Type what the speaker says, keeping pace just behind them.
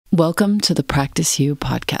Welcome to the Practice You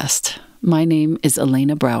podcast. My name is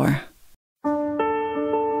Elena Brower.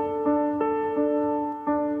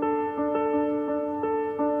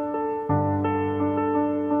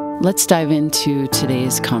 Let's dive into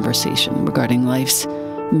today's conversation regarding life's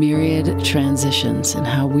myriad transitions and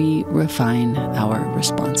how we refine our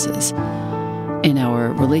responses in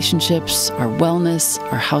our relationships, our wellness,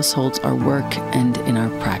 our households, our work, and in our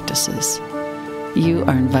practices. You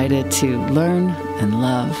are invited to learn and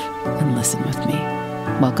love and listen with me.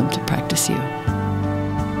 Welcome to Practice You.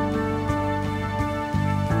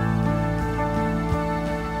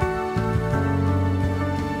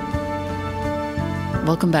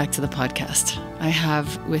 Welcome back to the podcast. I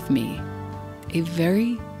have with me a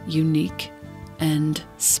very unique and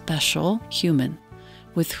special human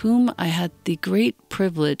with whom I had the great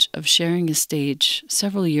privilege of sharing a stage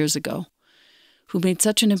several years ago, who made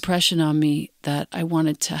such an impression on me that I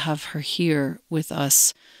wanted to have her here with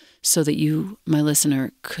us so that you, my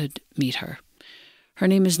listener, could meet her. Her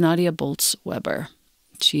name is Nadia Bolz-Weber.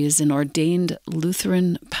 She is an ordained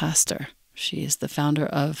Lutheran pastor. She is the founder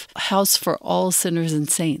of House for All Sinners and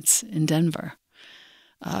Saints in Denver.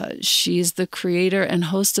 She is the creator and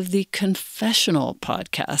host of the Confessional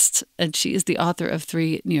podcast, and she is the author of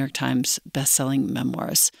 3 New York Times bestselling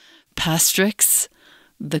memoirs, Pastrix,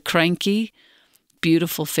 The Cranky,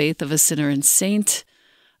 Beautiful Faith of a Sinner and Saint,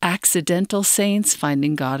 Accidental Saints,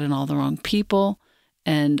 Finding God in All the Wrong People,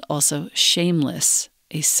 and also Shameless,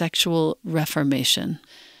 A Sexual Reformation.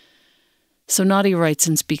 So Nadia writes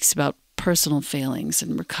and speaks about personal failings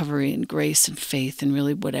and recovery and grace and faith and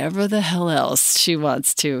really whatever the hell else she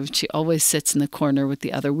wants to. She always sits in the corner with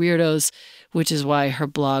the other weirdos, which is why her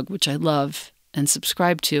blog, which I love and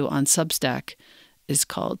subscribe to on Substack, is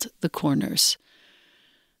called The Corners.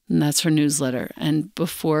 And that's her newsletter. And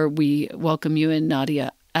before we welcome you in,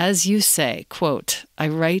 Nadia, as you say, quote, I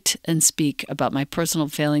write and speak about my personal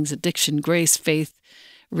failings, addiction, grace, faith,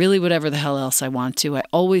 really whatever the hell else I want to. I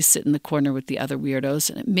always sit in the corner with the other weirdos,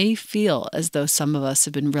 and it may feel as though some of us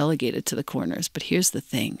have been relegated to the corners. But here's the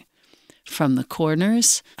thing. From the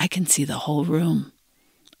corners, I can see the whole room.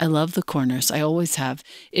 I love the corners. I always have.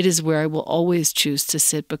 It is where I will always choose to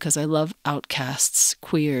sit because I love outcasts,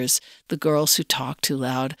 queers, the girls who talk too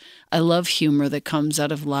loud. I love humor that comes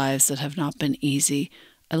out of lives that have not been easy.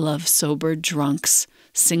 I love sober drunks,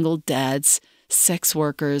 single dads, sex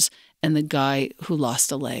workers, and the guy who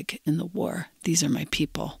lost a leg in the war. These are my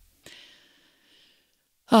people.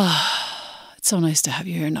 It's so nice to have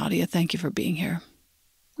you here, Nadia. Thank you for being here.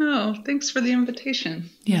 Oh, thanks for the invitation.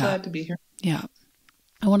 I'm glad to be here. Yeah.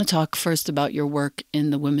 I want to talk first about your work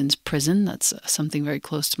in the women's prison. That's something very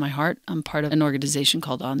close to my heart. I'm part of an organization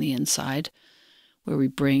called On the Inside, where we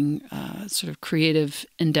bring sort of creative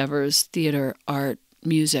endeavors, theater, art,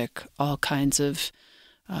 music, all kinds of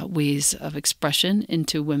ways of expression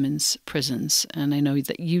into women's prisons. And I know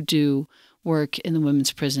that you do work in the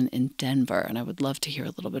women's prison in Denver, and I would love to hear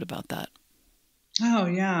a little bit about that. Oh,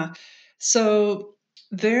 yeah. So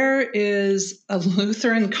there is a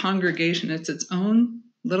Lutheran congregation. It's its own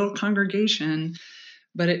little congregation,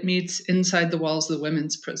 but it meets inside the walls of the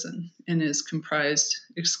women's prison and is comprised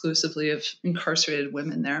exclusively of incarcerated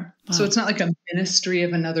women there. Wow. So it's not like a ministry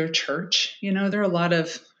of another church. You know, there are a lot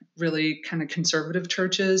of really kind of conservative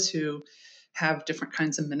churches who have different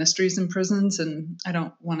kinds of ministries in prisons. And I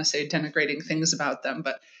don't want to say denigrating things about them,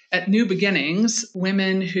 but at New Beginnings,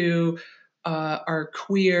 women who are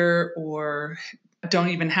queer or don't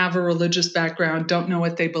even have a religious background, don't know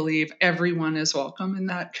what they believe, everyone is welcome in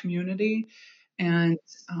that community. And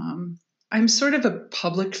I'm sort of a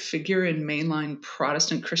public figure in mainline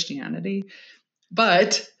Protestant Christianity,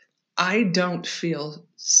 but I don't feel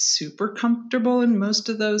super comfortable in most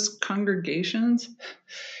of those congregations,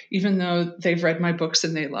 even though they've read my books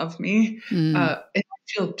and they love me. And I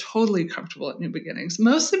feel totally comfortable at New Beginnings,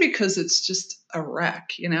 mostly because it's just a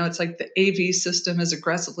wreck. You know, it's like the AV system is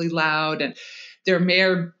aggressively loud, and there may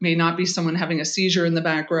or may not be someone having a seizure in the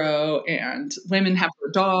back row, and women have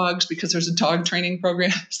their dogs because there's a dog training program.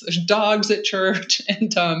 So there's dogs at church,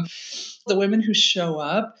 and the women who show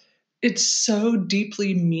up, it's so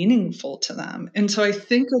deeply meaningful to them. And so I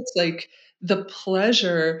think it's like the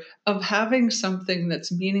pleasure of having something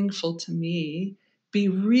that's meaningful to me be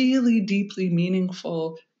really deeply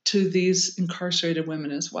meaningful to these incarcerated women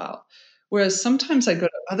as well. Whereas sometimes I go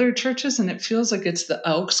to other churches and it feels like it's the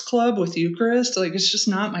Elks Club with Eucharist. Like it's just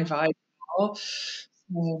not my vibe at all.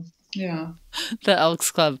 So, yeah. The Elks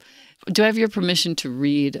Club. Do I have your permission to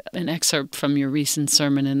read an excerpt from your recent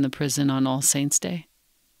sermon in the prison on All Saints' Day?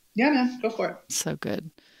 Yeah, man, go for it. So good.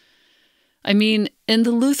 I mean, in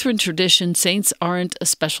the Lutheran tradition, saints aren't a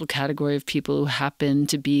special category of people who happen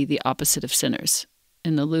to be the opposite of sinners.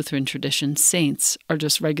 In the Lutheran tradition, saints are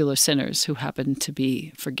just regular sinners who happen to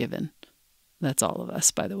be forgiven. That's all of us,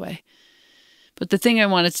 by the way. But the thing I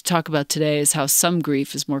wanted to talk about today is how some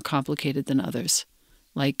grief is more complicated than others.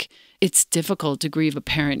 Like, it's difficult to grieve a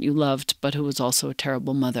parent you loved, but who was also a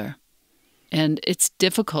terrible mother. And it's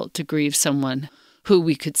difficult to grieve someone who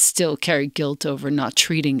we could still carry guilt over not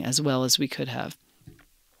treating as well as we could have.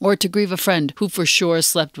 Or to grieve a friend who for sure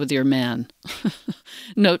slept with your man.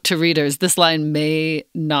 Note to readers, this line may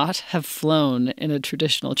not have flown in a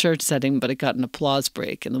traditional church setting, but it got an applause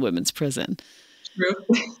break in the women's prison.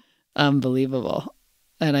 True. Unbelievable.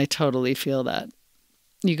 And I totally feel that.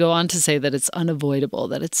 You go on to say that it's unavoidable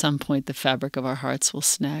that at some point the fabric of our hearts will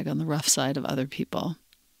snag on the rough side of other people.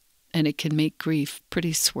 And it can make grief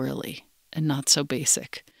pretty swirly and not so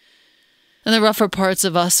basic. And the rougher parts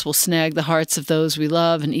of us will snag the hearts of those we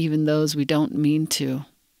love, and even those we don't mean to.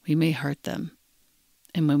 We may hurt them.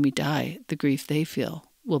 And when we die, the grief they feel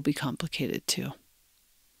will be complicated too.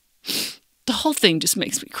 The whole thing just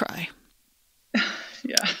makes me cry.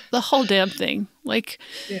 Yeah. The whole damn thing. Like,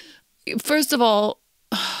 yeah. First of all,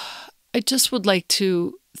 I just would like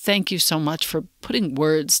to thank you so much for putting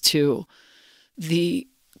words to the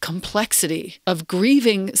complexity of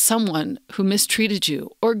grieving someone who mistreated you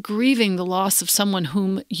or grieving the loss of someone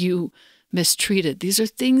whom you mistreated. These are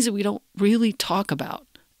things that we don't really talk about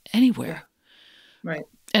anywhere. Right.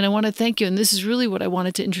 And I want to thank you. And this is really what I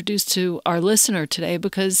wanted to introduce to our listener today,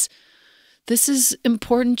 because this is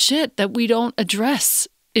important shit that we don't address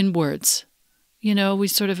in words. You know, we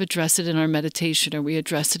sort of address it in our meditation, or we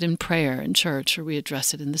address it in prayer in church, or we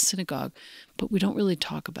address it in the synagogue, but we don't really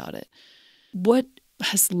talk about it. What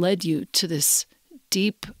has led you to this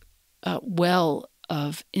deep well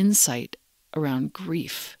of insight around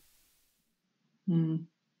grief?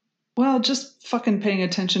 Well, just fucking paying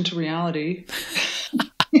attention to reality.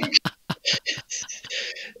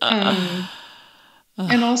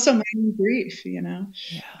 And also my own grief, you know.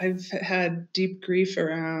 Yeah. I've had deep grief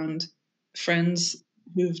around friends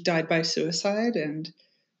who've died by suicide, and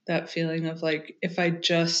that feeling of like, if I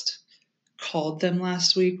just called them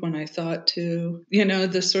last week when I thought to, you know,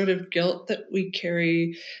 the sort of guilt that we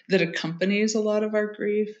carry that accompanies a lot of our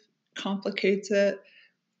grief complicates it.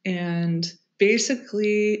 And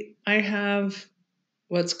basically, I have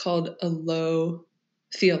what's called a low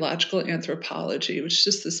theological anthropology, which is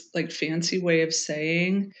just this like fancy way of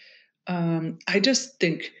saying, I just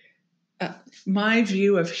think my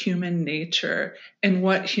view of human nature and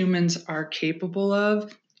what humans are capable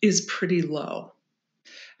of is pretty low.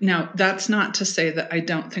 Now, that's not to say that I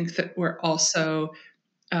don't think that we're also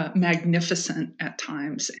magnificent at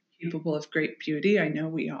times and capable of great beauty. I know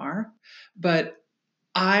we are, but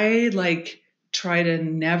I try to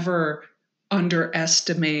never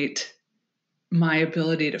underestimate my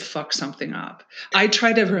ability to fuck something up. I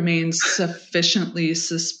try to remain sufficiently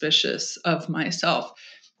suspicious of myself.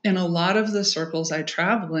 And a lot of the circles I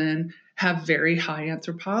travel in have very high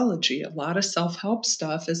anthropology. A lot of self-help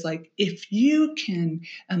stuff is like, if you can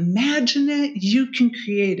imagine it, you can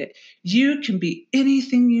create it. You can be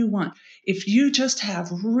anything you want. If you just have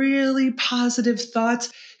really positive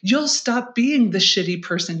thoughts, you'll stop being the shitty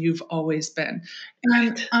person you've always been.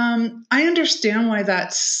 And I understand why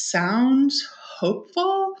that sounds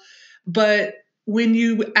hopeful, but when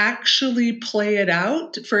you actually play it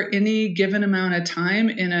out for any given amount of time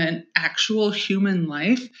in an actual human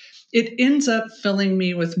life, it ends up filling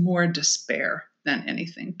me with more despair than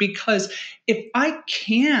anything. Because if I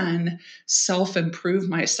can self-improve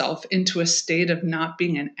myself into a state of not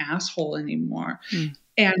being an asshole anymore,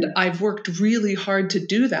 and I've worked really hard to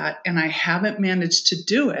do that, and I haven't managed to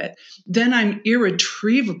do it, then I'm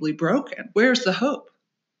irretrievably broken. Where's the hope?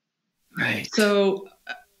 Right. So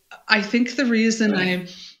I think the reason I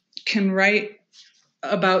can write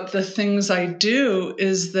about the things I do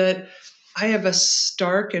is that I have a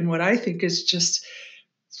stark and what I think is just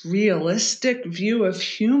realistic view of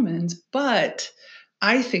humans, but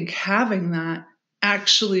I think having that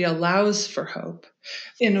actually allows for hope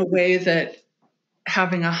in a way that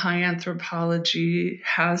having a high anthropology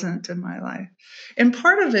hasn't in my life. And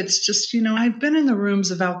part of it's just, you know, I've been in the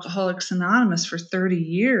rooms of Alcoholics Anonymous for 30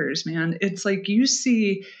 years, man. It's like you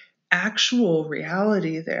see actual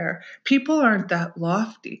reality there. People aren't that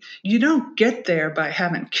lofty. You don't get there by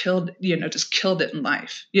having killed, you know, just killed it in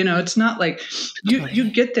life. You know, it's not like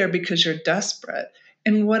you get there because you're desperate.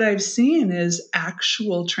 And what I've seen is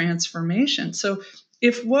actual transformation. So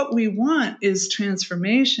if what we want is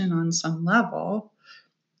transformation on some level,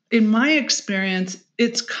 in my experience,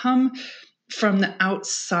 it's come from the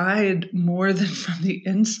outside more than from the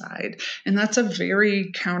inside. And that's a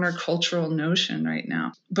very countercultural notion right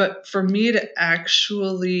now. But for me to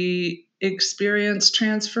actually experience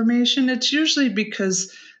transformation, it's usually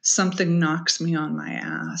because something knocks me on my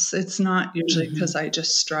ass. It's not usually because I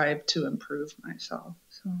just strive to improve myself.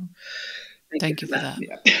 So thank you for that.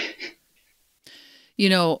 Yeah. You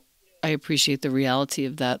know, I appreciate the reality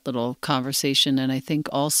of that little conversation. And I think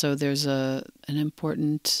also there's an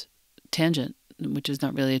important tangent, which is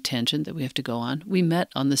not really a tangent that we have to go on. We met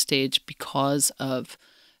on the stage because of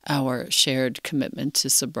our shared commitment to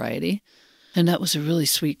sobriety. And that was a really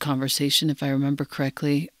sweet conversation, if I remember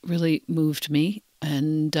correctly, really moved me.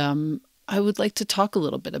 And I would like to talk a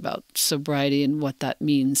little bit about sobriety and what that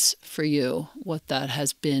means for you, what that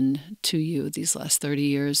has been to you these last 30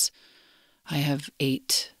 years. I have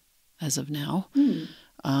 8 as of now.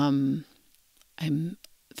 I'm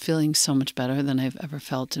feeling so much better than I've ever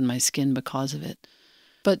felt in my skin because of it.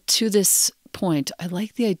 But to this point, I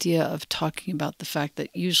like the idea of talking about the fact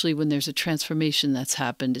that usually when there's a transformation that's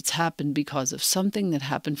happened, it's happened because of something that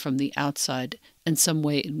happened from the outside and some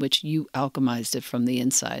way in which you alchemized it from the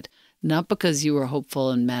inside, not because you were hopeful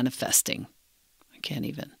and manifesting. I can't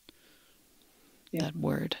even. Yeah. That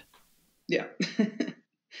word. Yeah.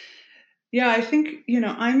 Yeah, I think,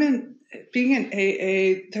 being in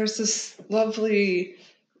AA, there's this lovely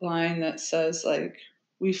line that says, like,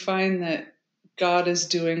 we find that God is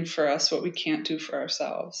doing for us what we can't do for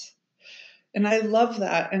ourselves. And I love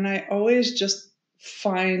that. And I always just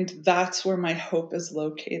find that's where my hope is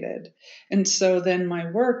located. And so then my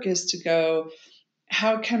work is to go,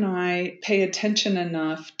 how can I pay attention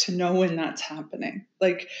enough to know when that's happening?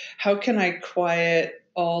 Like, how can I quiet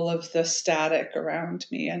all of the static around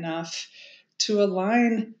me enough to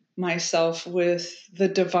align myself with the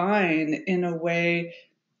divine in a way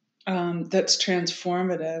that's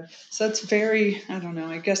transformative? So that's very, I don't know,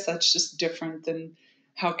 I guess that's just different than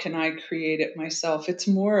how can I create it myself. It's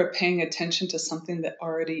more a paying attention to something that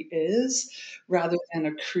already is rather than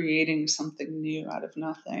a creating something new out of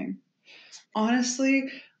nothing.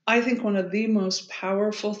 Honestly, I think one of the most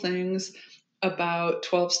powerful things about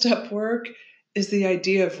 12-step work is the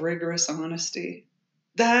idea of rigorous honesty.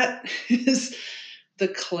 That is the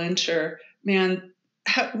clincher. Man,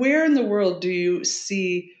 where in the world do you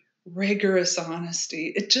see rigorous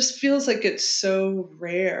honesty? It just feels like it's so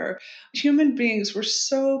rare. Human beings, we're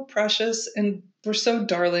so precious and we're so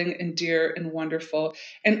darling and dear and wonderful,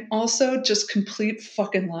 and also just complete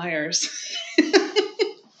fucking liars.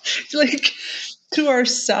 Like, to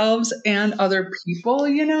ourselves and other people,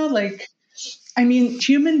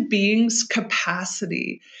 human beings'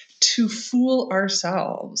 capacity to fool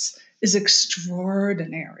ourselves is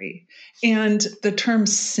extraordinary. And the term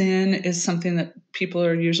sin is something that people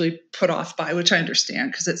are usually put off by, which I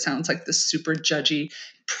understand because it sounds like this super judgy,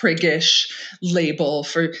 priggish label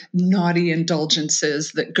for naughty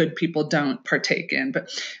indulgences that good people don't partake in. But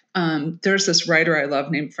there's this writer I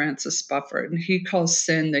love named Francis Bufford, and he calls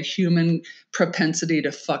sin the human propensity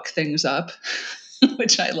to fuck things up,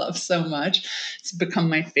 which I love so much. It's become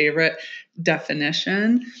my favorite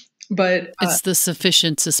definition. But it's the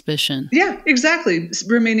sufficient suspicion. Yeah, exactly.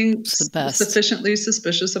 Remaining sufficiently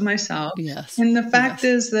suspicious of myself. Yes. And the fact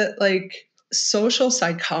is that, like, social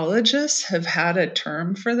psychologists have had a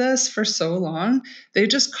term for this for so long. They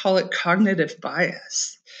just call it cognitive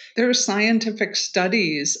bias. There are scientific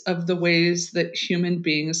studies of the ways that human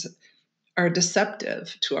beings are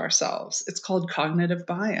deceptive to ourselves. It's called cognitive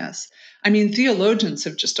bias. I mean, theologians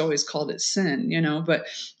have just always called it sin, but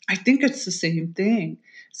I think it's the same thing.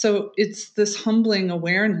 So it's this humbling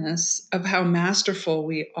awareness of how masterful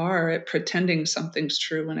we are at pretending something's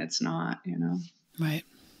true when it's not, Right.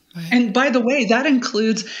 And by the way, that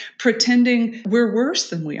includes pretending we're worse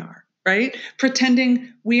than we are, right?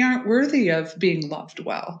 Pretending we aren't worthy of being loved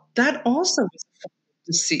well. That also is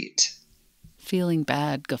deceit. Feeling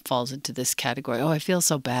bad falls into this category. Oh, I feel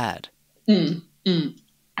so bad. Yeah,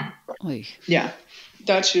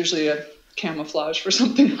 that's usually a camouflage for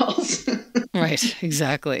something else. Right,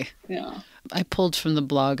 exactly. Yeah. I pulled from the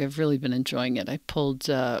blog. I've really been enjoying it. I pulled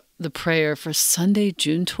the prayer for Sunday,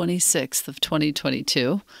 June 26th of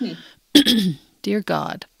 2022. Dear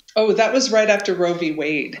God. Oh, that was right after Roe v.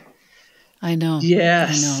 Wade. I know.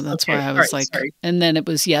 Yes. I know. That's why I was sorry. And then it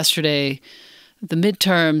was yesterday, the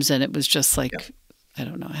midterms, and it was just like, I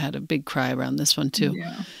don't know, I had a big cry around this one too.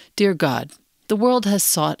 Yeah. Dear God, the world has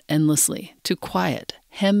sought endlessly to quiet,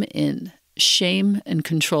 hem in, shame, and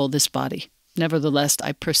control this body. Nevertheless,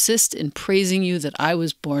 I persist in praising you that I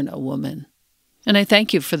was born a woman. And I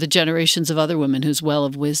thank you for the generations of other women whose well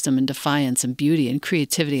of wisdom and defiance and beauty and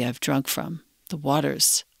creativity I've drunk from. The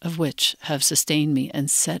waters of which have sustained me and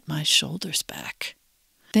set my shoulders back.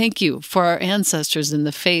 Thank you for our ancestors in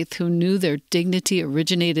the faith who knew their dignity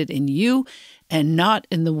originated in you and not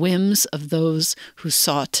in the whims of those who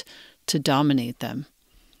sought to dominate them.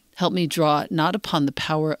 Help me draw not upon the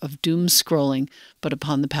power of doom scrolling, but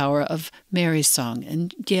upon the power of Mary's song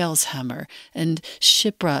and Gail's hammer and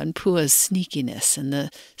Shipra and Pua's sneakiness and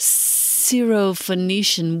the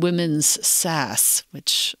Syro-Phoenician women's sass,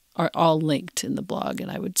 which are all linked in the blog,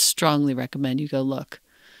 and I would strongly recommend you go look.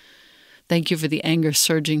 Thank you for the anger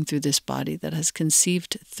surging through this body that has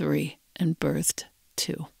conceived 3 and birthed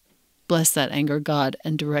 2. Bless that anger, God,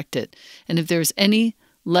 and direct it. And if there's any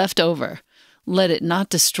left over, let it not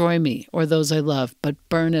destroy me or those I love, but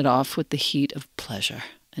burn it off with the heat of pleasure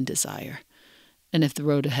and desire. And if the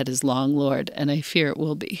road ahead is long, Lord, and I fear it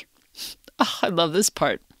will be. Oh, I love this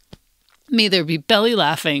part. May there be belly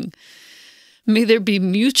laughing. May there be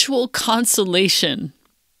mutual consolation.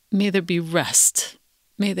 May there be rest.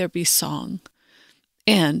 May there be song.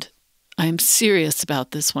 And I am serious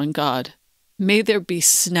about this one, God. May there be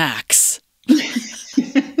snacks.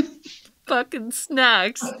 Fucking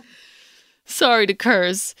snacks. Sorry to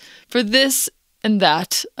curse. For this and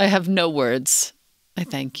that, I have no words. I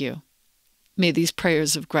thank you. May these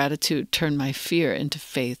prayers of gratitude turn my fear into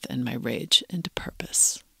faith and my rage into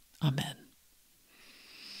purpose. Amen.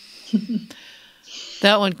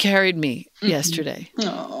 That one carried me yesterday.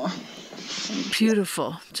 Oh.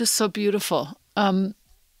 Beautiful. Just so beautiful. Who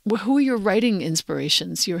are your writing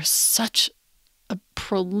inspirations? You're such a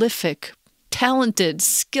prolific, talented,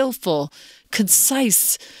 skillful,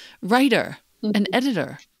 concise writer and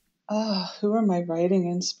editor. Oh, who are my writing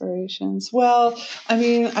inspirations? Well, I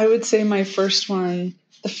mean, I would say my first one,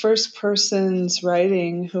 the first person's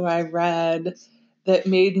writing who I read that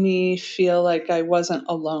made me feel like I wasn't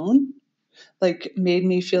alone, like made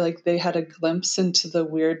me feel like they had a glimpse into the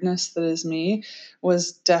weirdness that is me,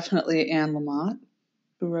 was definitely Anne Lamott,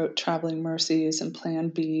 who wrote Traveling Mercies and Plan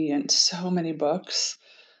B and so many books.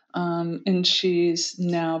 And she's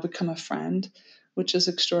now become a friend, which is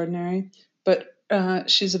extraordinary. But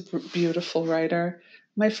she's a beautiful writer.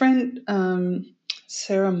 My friend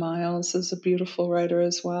Sarah Miles is a beautiful writer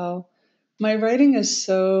as well. My writing is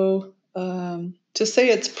so, to say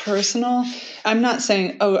it's personal, I'm not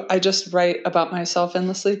saying, oh, I just write about myself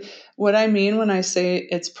endlessly. What I mean when I say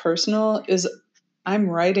it's personal is I'm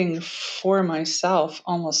writing for myself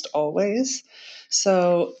almost always.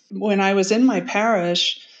 So when I was in my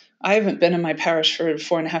parish, I haven't been in my parish for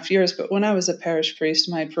 4.5 years, but when I was a parish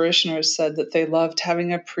priest, my parishioners said that they loved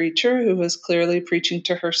having a preacher who was clearly preaching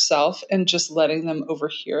to herself and just letting them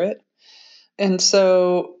overhear it. And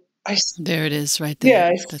so there it is right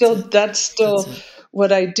there. Yeah, that's still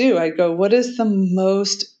what I do. I go, what is the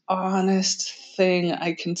most honest thing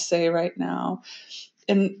I can say right now?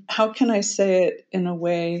 And how can I say it in a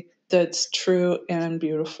way that's true and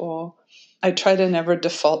beautiful? I try to never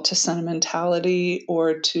default to sentimentality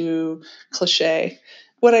or to cliche.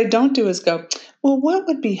 What I don't do is go, well, what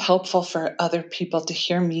would be helpful for other people to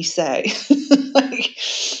hear me say? Like,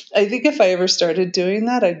 I think if I ever started doing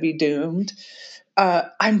that, I'd be doomed.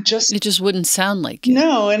 It just wouldn't sound like you.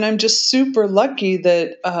 No, and I'm just super lucky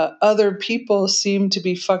that other people seem to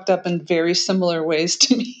be fucked up in very similar ways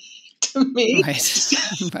to me.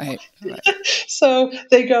 Right. So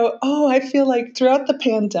they go, oh, I feel like throughout the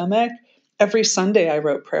pandemic, every Sunday I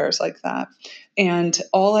wrote prayers like that. And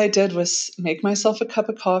all I did was make myself a cup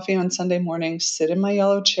of coffee on Sunday morning, sit in my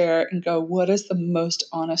yellow chair and go, what is the most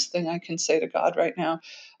honest thing I can say to God right now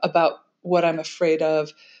about what I'm afraid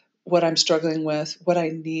of, what I'm struggling with, what I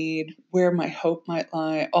need, where my hope might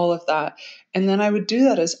lie, all of that. And then I would do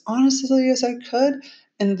that as honestly as I could.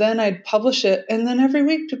 And then I'd publish it. And then every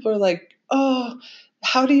week people are like, oh,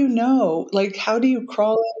 how do you know? Like, how do you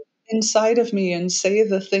crawl inside of me and say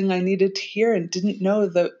the thing I needed to hear and didn't know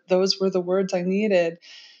that those were the words I needed?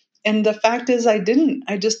 And the fact is I didn't.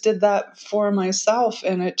 I just did that for myself,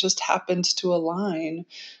 and it just happened to align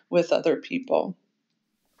with other people.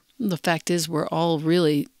 The fact is we're all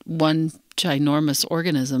really one ginormous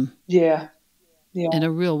organism. Yeah. In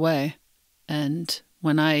a real way. And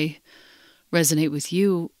when I resonate with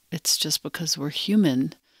you, it's just because we're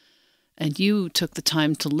human. And you took the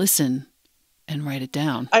time to listen and write it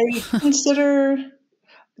down. I consider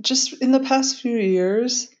just in the past few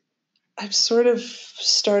years, I've sort of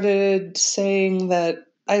started saying that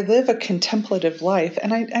I live a contemplative life.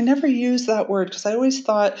 And I never use that word because I always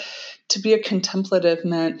thought to be a contemplative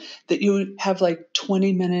meant that you would have like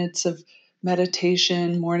 20 minutes of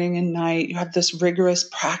meditation morning and night. You have this rigorous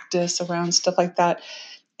practice around stuff like that.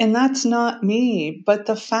 And that's not me. But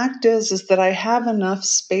the fact is that I have enough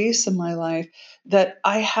space in my life that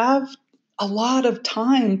I have a lot of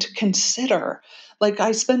time to consider. Like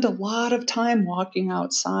I spend a lot of time walking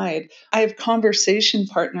outside. I have conversation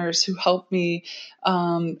partners who help me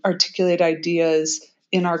articulate ideas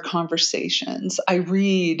in our conversations. I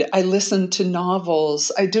read, I listen to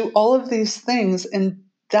novels, I do all of these things. And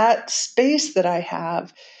that space that I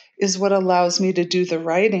have is what allows me to do the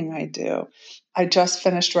writing I do. I just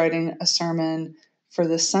finished writing a sermon for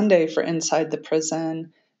this Sunday for Inside the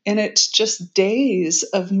Prison. And it's just days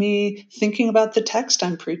of me thinking about the text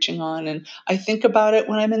I'm preaching on. And I think about it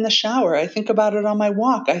when I'm in the shower. I think about it on my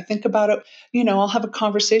walk. I think about it, I'll have a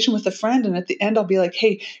conversation with a friend. And at the end, I'll be like,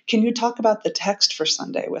 hey, can you talk about the text for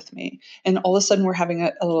Sunday with me? And all of a sudden, we're having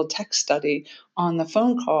a little text study on the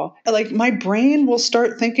phone call. Like my brain will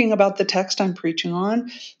start thinking about the text I'm preaching on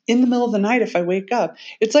in the middle of the night if I wake up.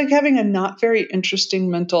 It's like having a not very interesting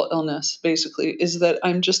mental illness, basically, is that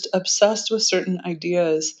I'm just obsessed with certain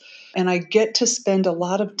ideas and I get to spend a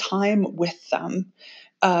lot of time with them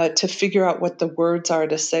to figure out what the words are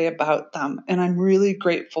to say about them. And I'm really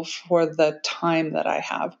grateful for the time that I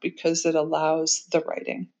have because it allows the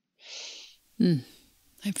writing.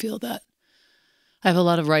 I feel that. I have a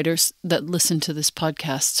lot of writers that listen to this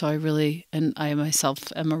podcast, so I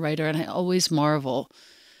myself am a writer, and I always marvel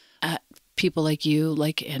at people like you,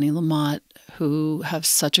 like Annie Lamott, who have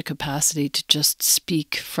such a capacity to just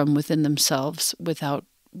speak from within themselves without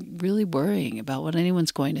really worrying about what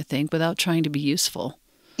anyone's going to think, without trying to be useful.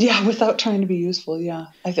 Yeah, without trying to be useful. Yeah,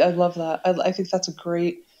 I love that. I think that's a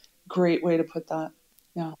great way to put that.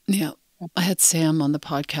 Yeah. Yeah. I had Sam on the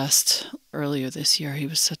podcast earlier this year. He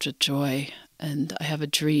was such a joy. And I have a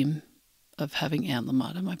dream of having Anne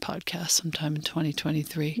Lamott on my podcast sometime in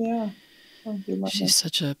 2023. Yeah. She's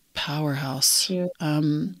such a powerhouse.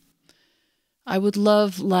 I would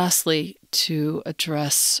love, lastly, to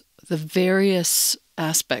address the various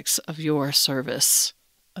aspects of your service,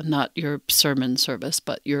 not your sermon service,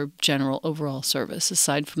 but your general overall service,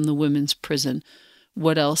 aside from the women's prison.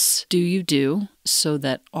 What else do you do so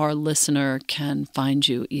that our listener can find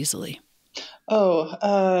you easily?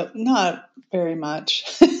 Oh, not very much.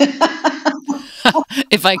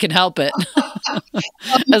 If I can help it.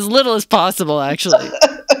 As little as possible, actually.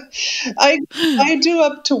 I do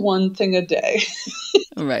up to one thing a day.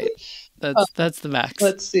 Right. That's the max.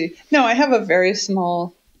 Let's see. No, I have a very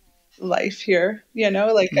small life here,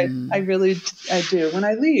 I really, I do. When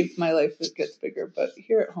I leave, my life gets bigger, but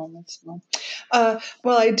here at home, it's small.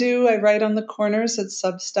 Well, I write on the corners at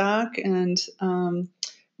Substack, and,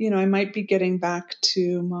 I might be getting back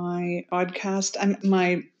to my podcast.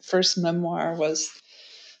 My first memoir was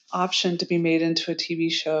optioned to be made into a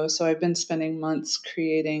TV show. So I've been spending months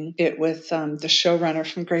creating it with the showrunner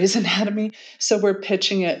from Grey's Anatomy. So we're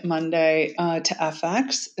pitching it Monday to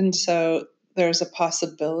FX. And so there's a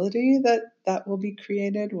possibility that will be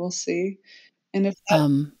created. We'll see. And if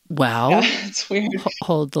that, wow. Yeah, it's weird.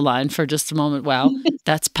 Hold the line for just a moment. Wow.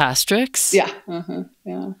 That's Pastrix? Yeah.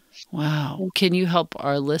 Yeah. Wow. Can you help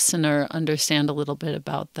our listener understand a little bit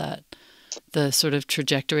about that? The sort of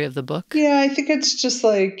trajectory of the book? Yeah, I think it's just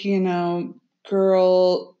like,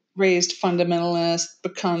 girl raised fundamentalist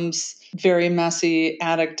becomes very messy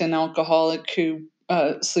addict and alcoholic who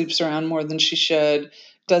sleeps around more than she should,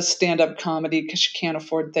 does stand-up comedy because she can't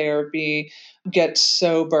afford therapy, gets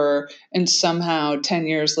sober, and somehow 10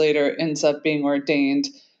 years later ends up being ordained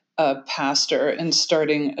a pastor and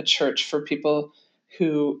starting a church for people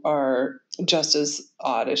who are just as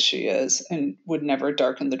odd as she is and would never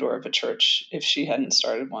darken the door of a church if she hadn't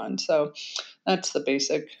started one. So that's the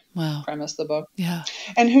basic premise of the book. Yeah.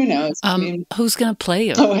 And who knows? Who's going to play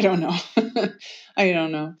you? Oh, I don't know. I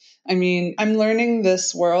don't know. I mean, I'm learning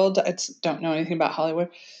this world. I don't know anything about Hollywood,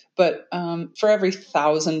 but for every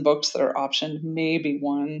 1,000 books that are optioned, maybe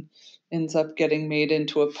one ends up getting made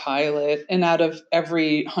into a pilot. And out of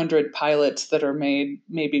every 100 pilots that are made,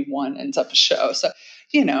 maybe one ends up a show. So,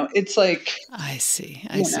 it's like... I see.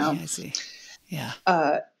 Yeah.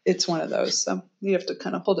 It's one of those. So you have to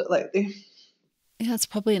kind of hold it lightly. Yeah, it's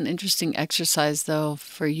probably an interesting exercise, though,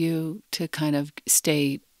 for you to kind of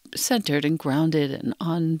stay centered and grounded and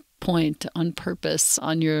on point, on purpose,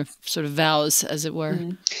 on your sort of vows, as it were.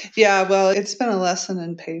 Yeah, well, it's been a lesson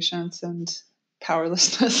in patience and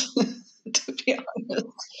powerlessness, to be honest.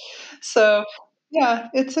 So, yeah,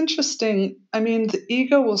 it's interesting. I mean, the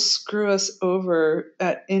ego will screw us over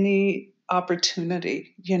at any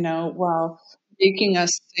opportunity, while making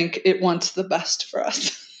us think it wants the best for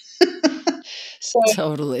us. So,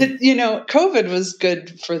 totally. COVID was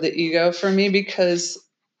good for the ego for me because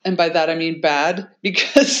And by that, I mean bad,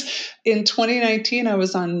 because in 2019, I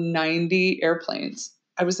was on 90 airplanes.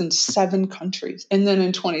 I was in 7 countries. And then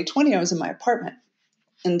in 2020, I was in my apartment.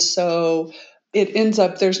 And so it ends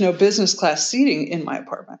up, there's no business class seating in my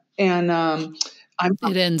apartment. And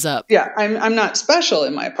It ends up. yeah, I'm not special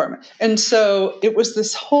in my apartment. And so it was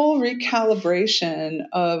this whole recalibration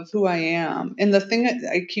of who I am. And the thing that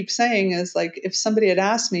I keep saying is, like, if somebody had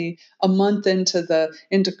asked me a month into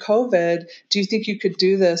COVID, do you think you could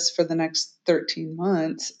do this for the next 13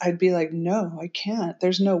 months? I'd be like, no, I can't.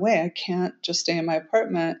 There's no way. I can't just stay in my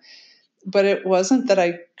apartment. But it wasn't that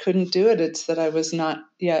I couldn't do it. It's that I was not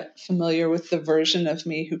yet familiar with the version of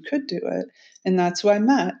me who could do it. And that's who I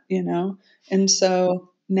met, And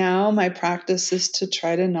so now my practice is to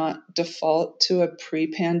try to not default to a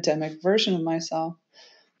pre-pandemic version of myself,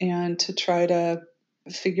 and to try to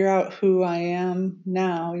figure out who I am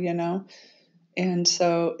now, And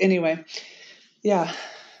so anyway, yeah.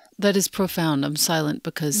 That is profound. I'm silent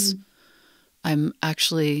because I'm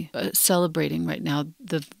actually celebrating right now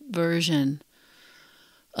the version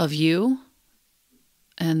of you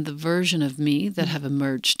and the version of me that have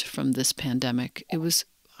emerged from this pandemic. It was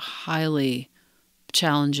highly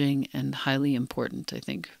challenging and highly important, I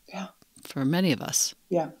think, for many of us.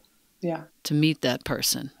 Yeah. To meet that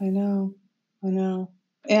person. I know.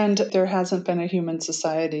 And there hasn't been a human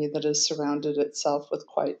society that has surrounded itself with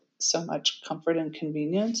quite so much comfort and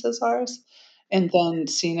convenience as ours, and then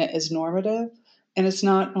seen it as normative. And it's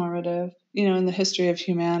not normative. In the history of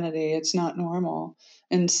humanity, it's not normal.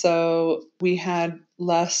 And so we had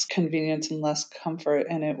less convenience and less comfort,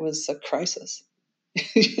 and it was a crisis.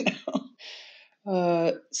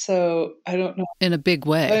 So I don't know. In a big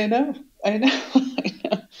way. I know.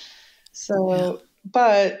 So,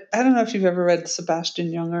 but I don't know if you've ever read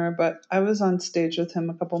Sebastian Junger, but I was on stage with him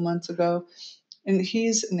a couple months ago, and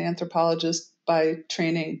he's an anthropologist by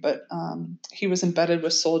training, but he was embedded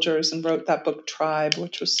with soldiers and wrote that book Tribe,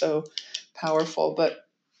 which was so powerful. But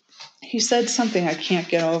he said something I can't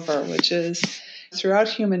get over, which is, throughout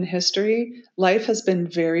human history, life has been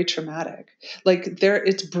very traumatic.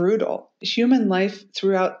 It's brutal. Human life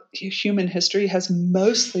throughout human history has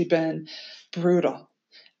mostly been brutal.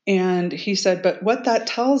 And he said, but what that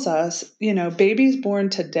tells us, babies born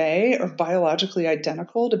today are biologically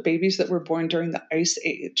identical to babies that were born during the Ice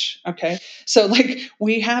Age. Okay. So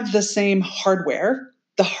we have the same hardware.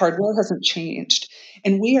 The hardware hasn't changed.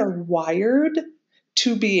 And we are wired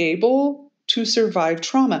to be able to survive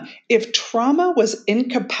trauma. If trauma was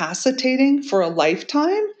incapacitating for a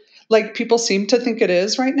lifetime, like people seem to think it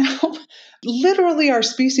is right now, literally our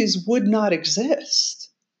species would not exist.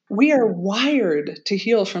 We are wired to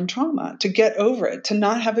heal from trauma, to get over it, to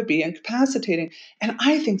not have it be incapacitating. And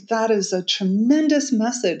I think that is a tremendous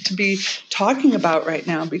message to be talking about right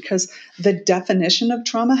now, because the definition of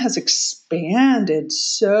trauma has expanded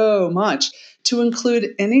so much to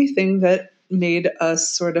include anything that made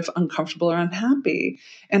us sort of uncomfortable or unhappy.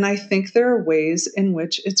 And I think there are ways in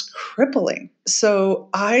which it's crippling. So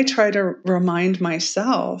I try to remind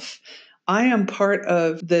myself, I am part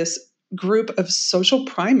of this group of social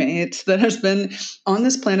primates that has been on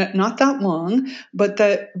this planet not that long, but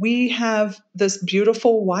that we have this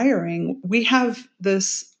beautiful wiring. We have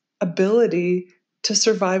this ability to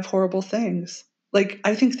survive horrible things.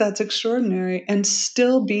 I think that's extraordinary, and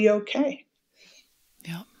still be okay.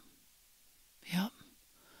 Yeah.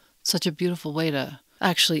 Such a beautiful way to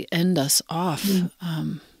actually end us off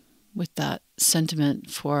with that sentiment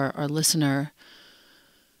for our listener.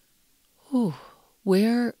 Ooh,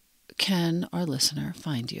 where can our listener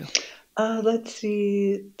find you? Let's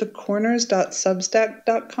see,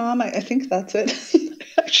 thecorners.substack.com. I think that's it.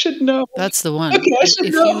 I should know. That's the one. Okay, I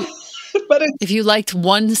should know. If you liked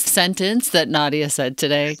one sentence that Nadia said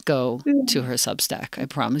today, go to her Substack. I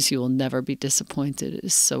promise you will never be disappointed. It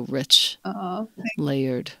is so rich,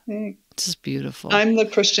 layered. It's just beautiful. I'm the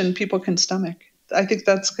Christian people can stomach. I think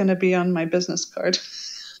that's going to be on my business card.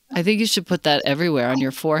 I think you should put that everywhere on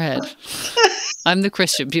your forehead. I'm the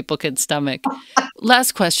Christian people can stomach.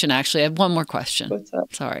 Last question, actually. I have one more question. What's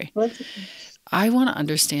up? Sorry. I want to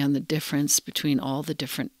understand the difference between all the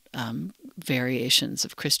different variations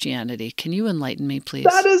of Christianity. Can you enlighten me, please?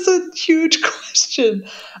 That is a huge question.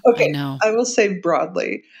 Okay, I know. I will say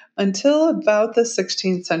broadly, until about the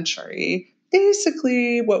 16th century,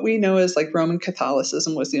 basically what we know is Roman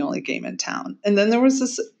Catholicism was the only game in town. And then there was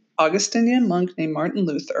this Augustinian monk named Martin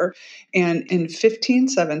Luther. And in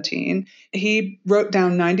 1517, he wrote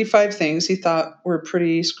down 95 things he thought were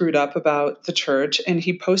pretty screwed up about the church, and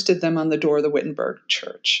he posted them on the door of the Wittenberg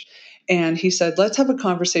church. And he said, let's have a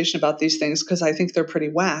conversation about these things because I think they're pretty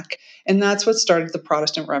whack. And that's what started the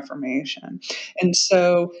Protestant Reformation. And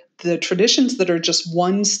so the traditions that are just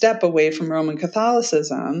one step away from Roman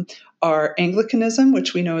Catholicism are Anglicanism,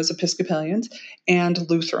 which we know as Episcopalians, and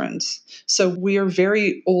Lutherans. So we are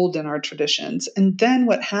very old in our traditions. And then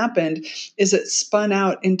what happened is it spun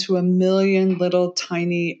out into a million little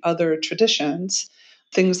tiny other traditions,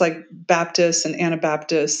 things like Baptists and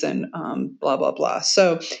Anabaptists and blah, blah, blah.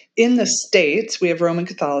 So in the States, we have Roman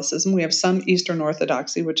Catholicism, we have some Eastern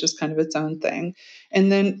Orthodoxy, which is kind of its own thing.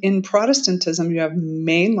 And then in Protestantism, you have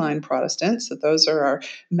mainline Protestants. So those are our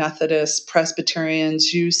Methodists,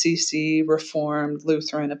 Presbyterians, UCC, Reformed,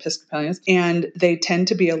 Lutheran, Episcopalians. And they tend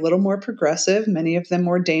to be a little more progressive, many of them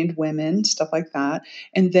ordained women, stuff like that.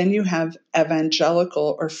 And then you have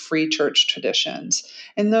evangelical or free church traditions.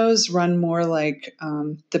 And those run more like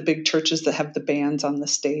the big churches that have the bands on the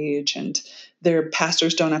stage, and their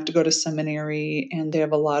pastors don't have to go to seminary, and they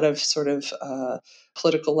have a lot of sort of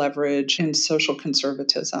political leverage and social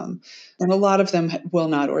conservatism. And a lot of them will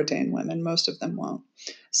not ordain women. Most of them won't.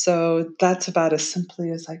 So that's about as simply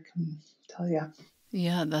as I can tell you.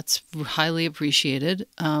 Yeah, that's highly appreciated.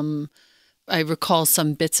 I recall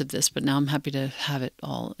some bits of this, but now I'm happy to have it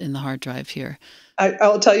all in the hard drive here.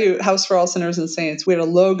 I'll tell you, House for All Sinners and Saints, we had a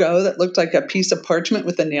logo that looked like a piece of parchment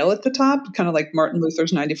with a nail at the top, kind of like Martin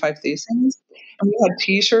Luther's 95 Theses. And we had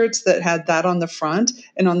T-shirts that had that on the front,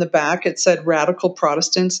 and on the back it said "Radical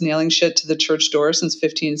Protestants nailing shit to the church door since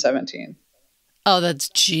 1517." Oh, that's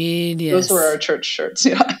genius. Those were our church shirts,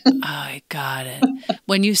 yeah. I got it.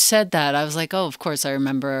 When you said that, I was like, oh, of course, I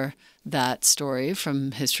remember that story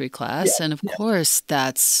from history class. Yeah, and of course,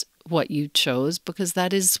 that's what you chose, because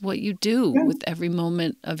that is what you do with every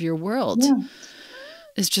moment of your world,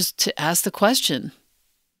 is just to ask the question.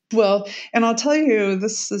 Well, and I'll tell you,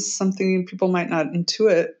 this is something people might not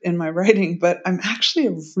intuit in my writing, but I'm actually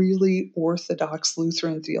a really Orthodox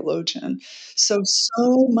Lutheran theologian. So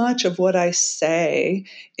much of what I say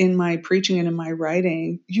in my preaching and in my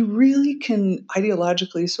writing, you really can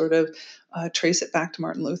ideologically sort of trace it back to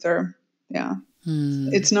Martin Luther. Yeah.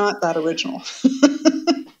 It's not that original.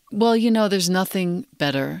 Well, you know, there's nothing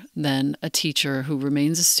better than a teacher who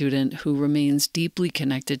remains a student, who remains deeply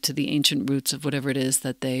connected to the ancient roots of whatever it is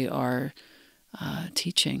that they are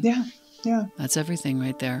teaching. Yeah, yeah. That's everything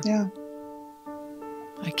right there. Yeah.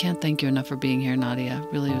 I can't thank you enough for being here, Nadia.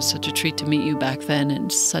 Really, it was such a treat to meet you back then,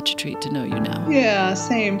 and such a treat to know you now. Yeah,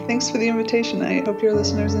 same. Thanks for the invitation. I hope your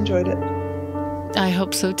listeners enjoyed it. I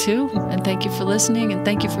hope so too. And thank you for listening, and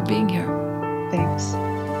thank you for being here. Thanks.